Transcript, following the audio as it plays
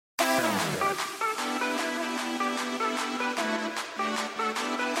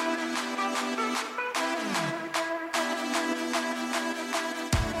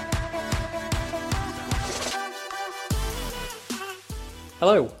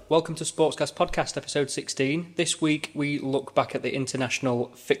Hello, welcome to Sportscast Podcast, episode 16. This week we look back at the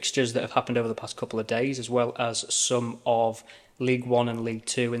international fixtures that have happened over the past couple of days, as well as some of League One and League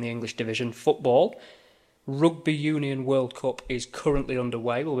Two in the English Division football. Rugby Union World Cup is currently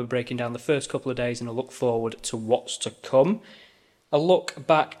underway. We'll be breaking down the first couple of days and a look forward to what's to come. A look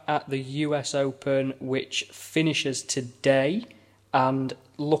back at the US Open, which finishes today, and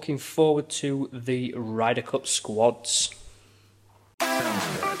looking forward to the Ryder Cup squads.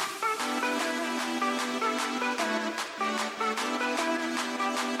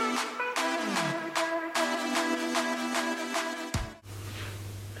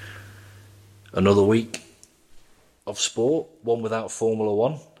 Another week of sport, one without Formula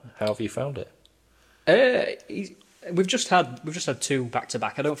One. How have you found it? We've just had two back to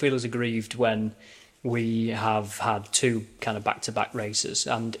back. I don't feel as aggrieved when we have had two kind of back to back races,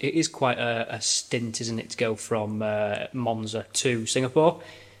 and it is quite a stint, isn't it, to go from Monza to Singapore?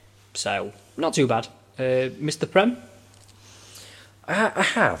 So not too bad. Mr. Prem? I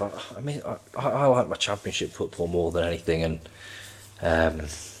have. I like my Championship football more than anything, and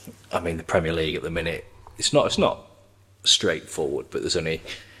the Premier League at the minute, it's not straightforward, but there's only,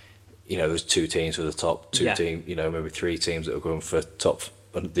 there's two teams for the top, teams, maybe three teams that are going for top,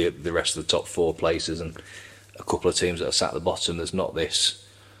 the rest of the top four places, and a couple of teams that are sat at the bottom. There's not this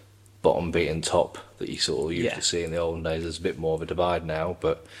bottom beaten top that you sort of used to see in the olden days. There's a bit more of a divide now,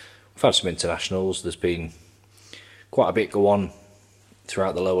 but we've had some internationals. There's been quite a bit go on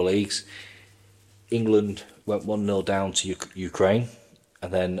throughout the lower leagues. England went 1-0 down to Ukraine,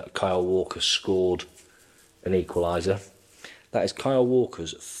 and then Kyle Walker scored an equaliser. That is Kyle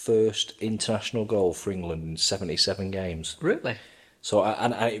Walker's first international goal for England in 77 games. Really? So,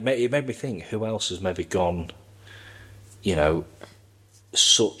 it made me think, who else has maybe gone,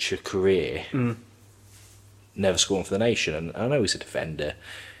 such a career, never scoring for the nation? And I know he's a defender,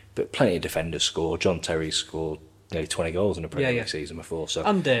 but plenty of defenders score. John Terry scored nearly 20 goals in a Premier League season before. So,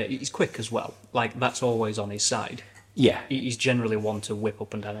 and he's quick as well. Like, that's always on his side. Yeah. He's generally one to whip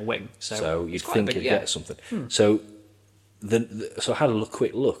up and down a wing. So you'd think he'd get something. So I had a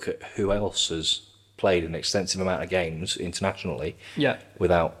quick look at who else has played an extensive amount of games internationally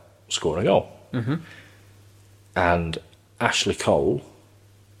without scoring a goal. Mm-hmm. And Ashley Cole,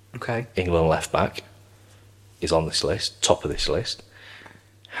 England left back, is on this list, top of this list.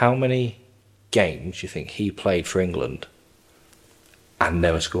 How many games do you think he played for England and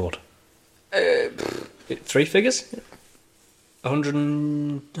never scored? Three figures?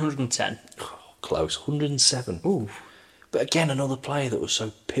 110. Oh, close. 107. Ooh. But again, another player that was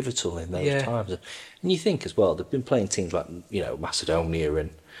so pivotal in those times. And you think as well, they've been playing teams like, Macedonia and,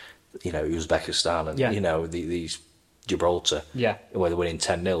 Uzbekistan and, these Gibraltar, where they're winning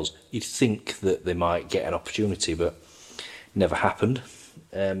 10-0. You'd think that they might get an opportunity, but never happened.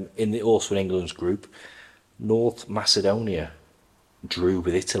 Also in England's group, North Macedonia drew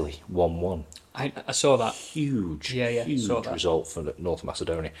with Italy 1-1. I saw that. Huge saw that result for North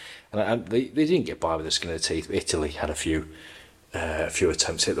Macedonia, and they didn't get by with the skin of the teeth. Italy had a few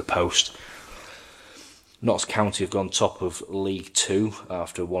attempts to hit the post. Notts County have gone top of League Two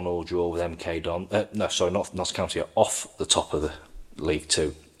after a 1-1 draw with MK Don. Notts County are off the top of the League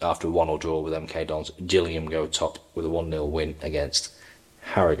Two after a 1-1 draw with MK Dons. Gillingham go top with a 1-0 win against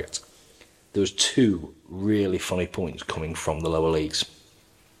Harrogate. There was two really funny points coming from the lower leagues.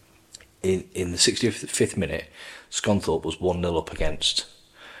 In the 65th minute, Scunthorpe was 1-0 up against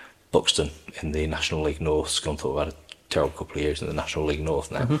Buxton in the National League North. Scunthorpe had a terrible couple of years in the National League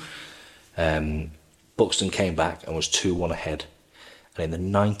North now. Mm-hmm. Buxton came back and was 2-1 ahead. And in the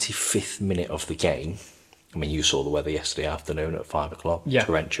 95th minute of the game, you saw the weather yesterday afternoon at 5 o'clock,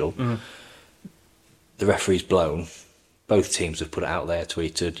 torrential. Mm-hmm. The referee's blown. Both teams have put it out there,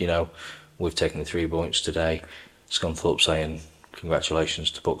 tweeted, we've taken the 3 points today. Scunthorpe saying,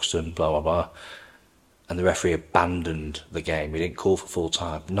 congratulations to Buxton, blah, blah, blah. And the referee abandoned the game. He didn't call for full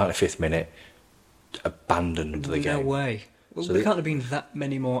time. 95th minute, abandoned the game. No way. Well, there can't have been that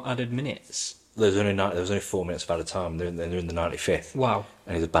many more added minutes. There was only 4 minutes of added time. They're in the 95th. Wow.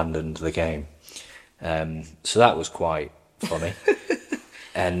 And he's abandoned the game. So that was quite funny.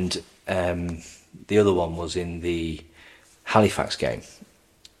 And the other one was in the Halifax game.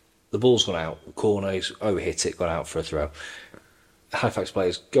 The ball's gone out, the corner, he's overhit it, gone out for a throw. Halifax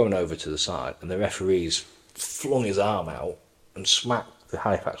player's going over to the side, and the referee's flung his arm out and smacked the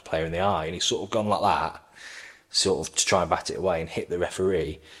Halifax player in the eye, and he's sort of gone like that, sort of to try and bat it away and hit the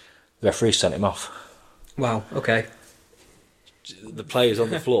referee. The referee sent him off. Wow, okay. The player's on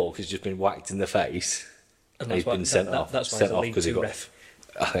the floor because he's just been whacked in the face. And he's been sent off. That's why sent he's a off League because he Two got. ref.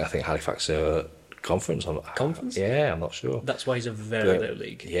 I think Halifax conference. Conference? Yeah, I'm not sure. That's why he's a very low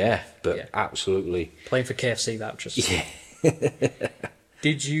league. Yeah, but absolutely. Playing for KFC vouchers. Yeah.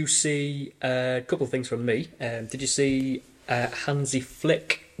 Did you see a couple of things from me? Did you see Hansi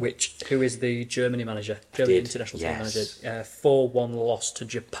Flick, who is the Germany manager, Germany international team manager, 4-1 loss to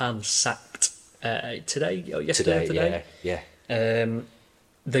Japan, sacked today or yesterday? Yeah.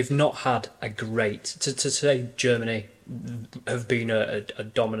 They've not had a great. To say Germany have been a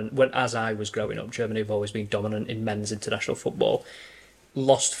dominant. When as I was growing up, Germany have always been dominant in men's international football.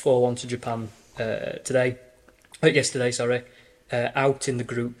 Lost 4-1 to Japan yesterday. Sorry. Out in the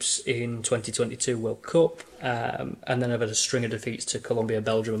groups in 2022 World Cup, and then I've had a string of defeats to Colombia,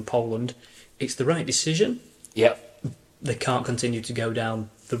 Belgium and Poland. It's the right decision. Yep. They can't continue to go down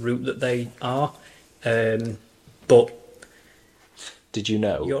the route that they are. But did you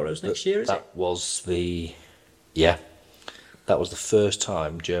know Euros next year, that was the first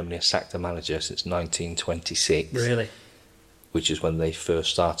time Germany has sacked a manager since 1926. Really? Which is when they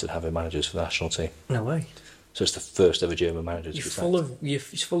first started having managers for the national team. No way. So it's the first ever German manager to be sacked.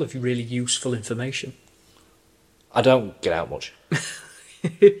 It's full of really useful information. I don't get out much.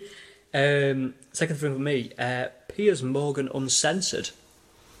 Second thing for me, Piers Morgan Uncensored,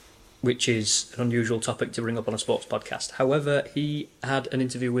 which is an unusual topic to bring up on a sports podcast. However, he had an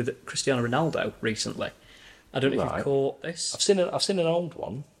interview with Cristiano Ronaldo recently. I don't know if you've caught this. I've seen an old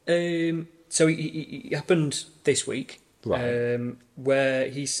one. So it happened this week. Right. Where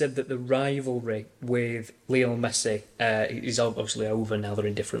he said that the rivalry with Lionel Messi is obviously over now. They're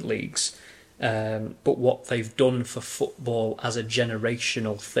in different leagues, but what they've done for football as a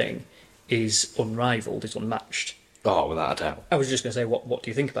generational thing is unrivaled, is unmatched. Oh, without a doubt. I was just going to say, what do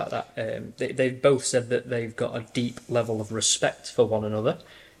you think about that? They've both said that they've got a deep level of respect for one another.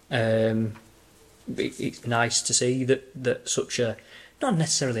 It's nice to see that such a, not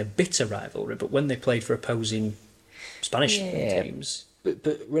necessarily a bitter rivalry, but when they played for opposing Spanish teams. But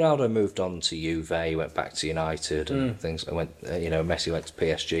Ronaldo moved on to Juve, he went back to United and things. And Messi went to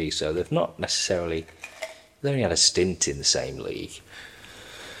PSG, so they've not necessarily. They only had a stint in the same league.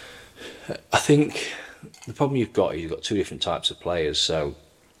 I think the problem you've got two different types of players. So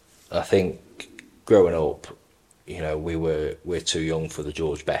I think growing up, we're too young for the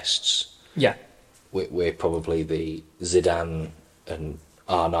George Bests. Yeah, we're probably the Zidane and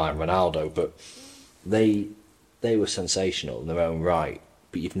R9 Ronaldo, but they were sensational in their own right,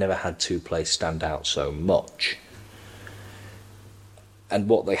 but you've never had two players stand out so much. And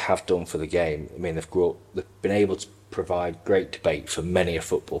what they have done for the game, I mean, they've been able to provide great debate for many a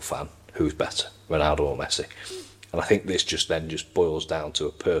football fan who's better, Ronaldo or Messi. And I think this just boils down to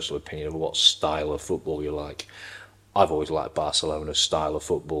a personal opinion of what style of football you like. I've always liked Barcelona's style of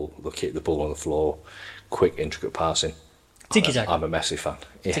football. They'll kick the ball on the floor, quick, intricate passing. Tiki-taka. I'm a Messi fan.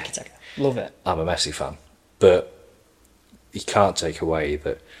 Yeah. Tiki-taka. Love it. I'm a Messi fan. But you can't take away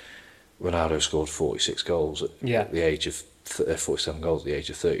that Ronaldo scored 46 goals at the age of 47 goals at the age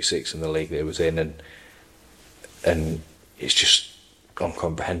of 36 in the league that he was in, and it's just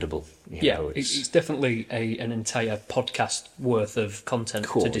incomprehensible. It's definitely an entire podcast worth of content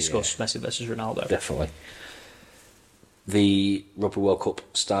to discuss Messi versus Ronaldo. Definitely. The Rugby World Cup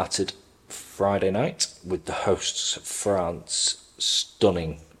started Friday night with the hosts France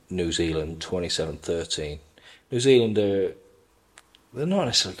stunning New Zealand 27-13. New Zealand they're not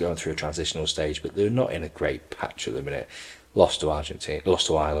necessarily going through a transitional stage, but they're not in a great patch at the minute. Lost to Argentina, lost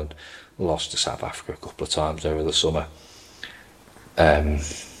to Ireland, lost to South Africa a couple of times over the summer, and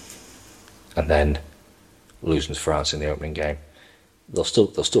then losing to France in the opening game. They'll still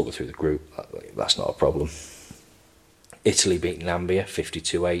go through the group. That's not a problem. Italy beat Nambia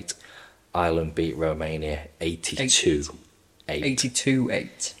 52-8. Ireland beat Romania 82-8.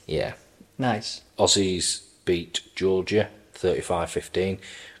 82-8. Yeah. Nice. Aussies beat Georgia 35-15.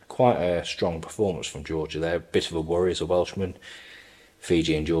 Quite a strong performance from Georgia there. Bit of a worry as a Welshman.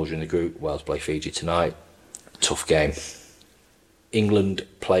 Fiji and Georgia in the group. Wales play Fiji tonight. Tough game. England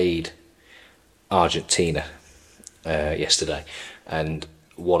played Argentina yesterday, and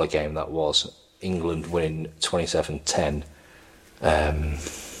what a game that was. England winning 27-10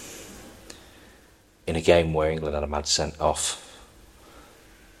 in a game where England had a mad sent off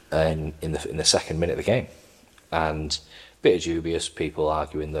in the second minute of the game, and a bit of dubious people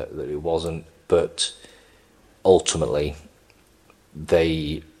arguing that it wasn't, but ultimately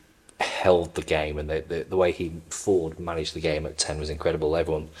they held the game, and the way Ford managed the game at 10 was incredible.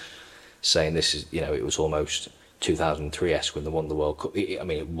 Everyone saying this is, it was almost 2003-esque when they won the World Cup. I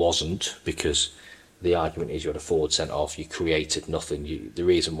mean, it wasn't, because the argument is you had a forward sent off, you created nothing. The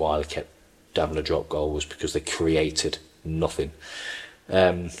reason why they kept having a drop goal was because they created nothing.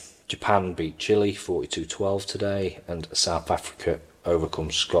 Japan beat Chile 42-12 today, and South Africa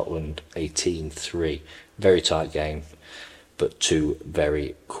overcomes Scotland 18-3. Very tight game, but 2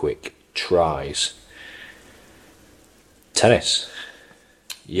 very quick tries. Tennis,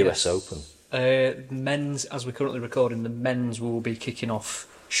 US Open. Men's, as we're currently recording, the men's will be kicking off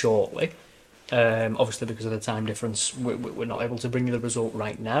shortly. Obviously, because of the time difference, we're not able to bring you the result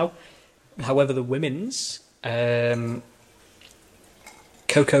right now. However, the women's, Coco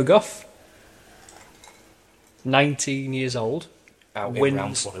Gauff, 19 years old, Wins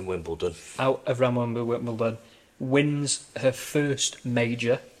round one in Wimbledon. Out of round one in Wimbledon, wins her first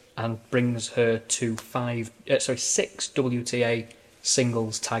major and brings her to 6 WTA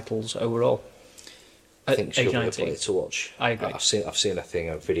singles titles overall. I think she'll be a player to watch. I agree. I've seen a thing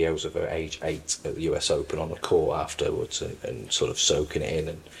of videos of her age 8 at the US Open on the court afterwards, and sort of soaking it in.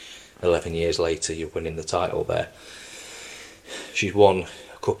 And 11 years later, you're winning the title there. She's won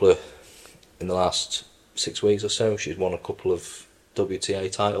a couple of, in the last 6 weeks or so, she's won a couple of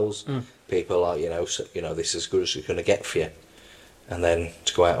WTA titles. People are like, this is as good as it's going to get for you. And then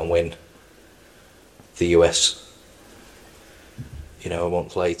to go out and win the US, a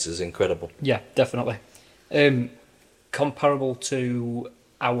month later is incredible. Yeah, definitely. Comparable to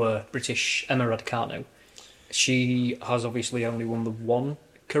our British Emma Raducanu, she has obviously only won the one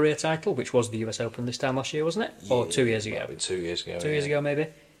career title, which was the US Open this time last year, wasn't it? Or 2 years ago? 2 years ago. 2 years ago, maybe.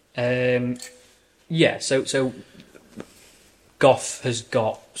 So Goff has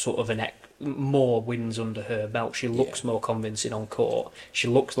got sort of more wins under her belt. She looks more convincing on court. She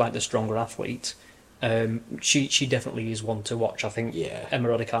looks like the stronger athlete. She definitely is one to watch. I think Emma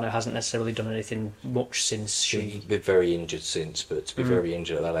Raducanu hasn't necessarily done anything much since She's been very injured since, but to be very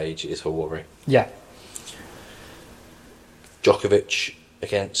injured at that age is her worry. Yeah. Djokovic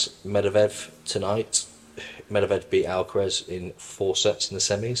against Medvedev tonight. Medvedev beat Alcaraz in 4 sets in the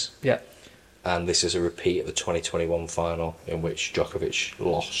semis. Yeah. And this is a repeat of the 2021 final in which Djokovic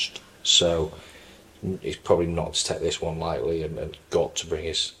lost. So he's probably not to take this one lightly and got to bring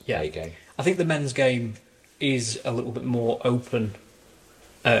his A game. I think the men's game is a little bit more open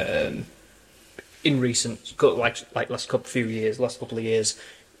in recent, like last couple of years.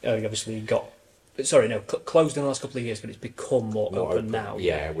 Obviously closed in the last couple of years, but it's become more open now.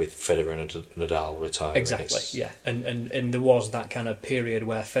 Yeah, with Federer and Nadal retiring. Exactly, yeah. And there was that kind of period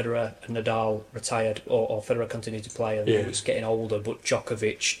where Federer and Nadal retired, or Federer continued to play, and it was getting older, but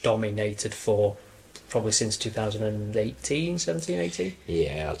Djokovic dominated for probably since 2018, 17, 18?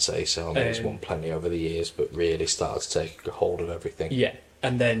 Yeah, I'd say so. I mean, he's won plenty over the years, but really started to take a hold of everything. Yeah,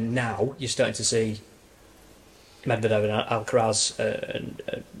 and then now you're starting to see Medvedev and Alcaraz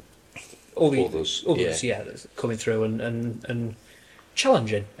and all the others, coming through and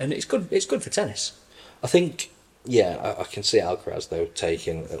challenging, and it's good. It's good for tennis. I think, I can see Alcaraz though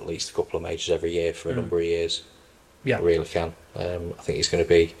taking at least a couple of majors every year for a number of years. Yeah, I really can. I think he's going to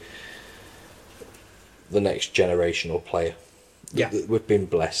be the next generational player. Yeah, we've been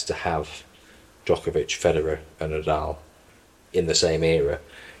blessed to have Djokovic, Federer, and Nadal in the same era.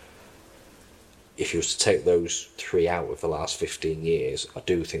 If you was to take those 3 out of the last 15 years, I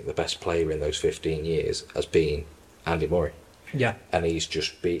do think the best player in those 15 years has been Andy Murray. Yeah, and it's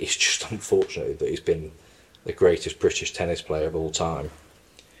just unfortunate that he's been the greatest British tennis player of all time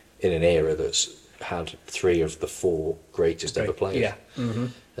in an era that's had 3 of the 4 greatest ever players. Yeah.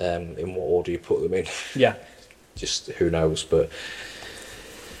 In what order you put them in? Yeah. Just who knows, but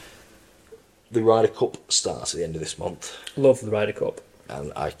the Ryder Cup starts at the end of this month. Love the Ryder Cup.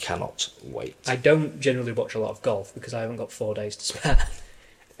 And I cannot wait. I don't generally watch a lot of golf because I haven't got 4 days to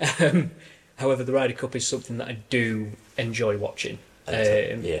spare. However, the Ryder Cup is something that I do enjoy watching.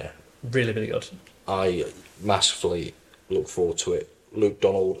 Really, really good. I massively look forward to it. Luke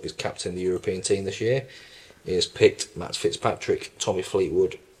Donald is captain of the European team this year. He has picked Matt Fitzpatrick, Tommy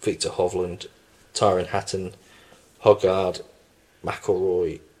Fleetwood, Victor Hovland, Tyron Hatton, Hoggard,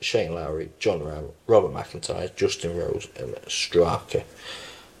 McIlroy, Shane Lowry, John Ram, Robert McIntyre, Justin Rose, and Straka.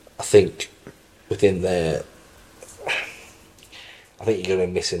 I think within there, I think you're going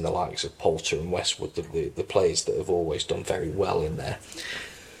to be missing the likes of Poulter and Westwood, the players that have always done very well in there.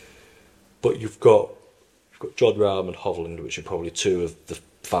 But you've got John Rahm and Hovland, which are probably 2 of the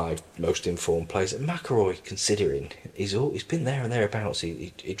 5 most informed players. And McIlroy, considering he's been there and thereabouts,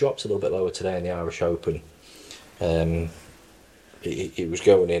 he dropped a little bit lower today in the Irish Open. He was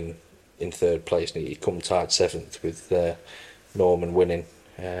going in 3rd place, and he come tied 7th with Norman winning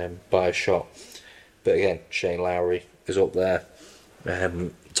by a shot. But again, Shane Lowry is up there,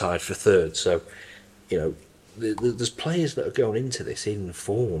 tied for third. So, there's players that are going into this in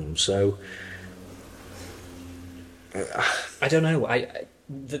form. So, I don't know.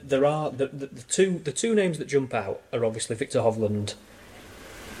 There are the two names that jump out are obviously Victor Hovland.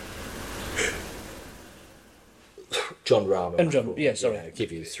 John Rahm and John, sorry, I'll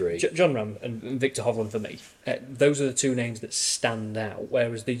give you three. John Rahm and Victor Hovland for me. Those are the two names that stand out.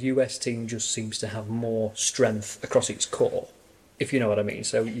 Whereas the US team just seems to have more strength across its core, if you know what I mean.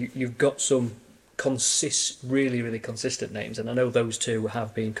 So you've got some really, really consistent names, and I know those two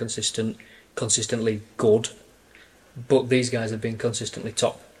have been consistently good, but these guys have been consistently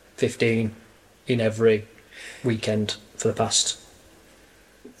top 15 in every weekend for the past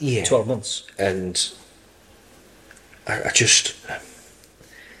 12 months. And I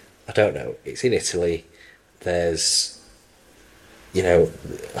don't know. It's in Italy. There's,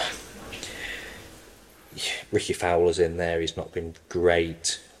 Ricky Fowler's in there. He's not been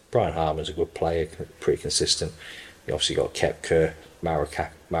great. Brian Harman's a good player, pretty consistent. You obviously got Koepka,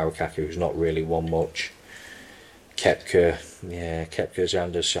 Marukaka, who's not really won much. Koepka,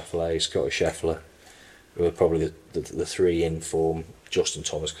 Anders Schauffele, Scotty Scheffler, who are probably the three in form. Justin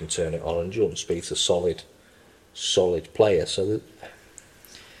Thomas can turn it on, and Jordan Spieth's a solid player. So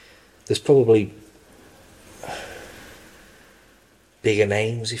there's probably bigger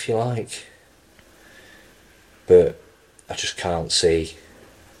names, if you like, but I just can't see.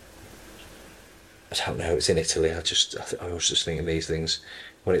 I don't know. It's in Italy. I was just thinking these things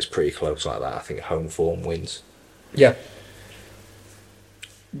when it's pretty close like that. I think home form wins. Yeah.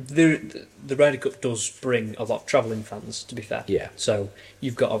 The Ryder Cup does bring a lot of travelling fans, to be fair. Yeah. So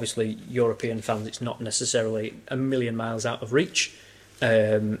you've got obviously European fans. It's not necessarily a million miles out of reach,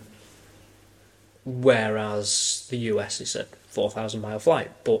 whereas the US is a 4,000 mile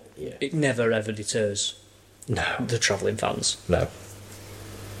flight. But it never ever deters No. the travelling fans. No.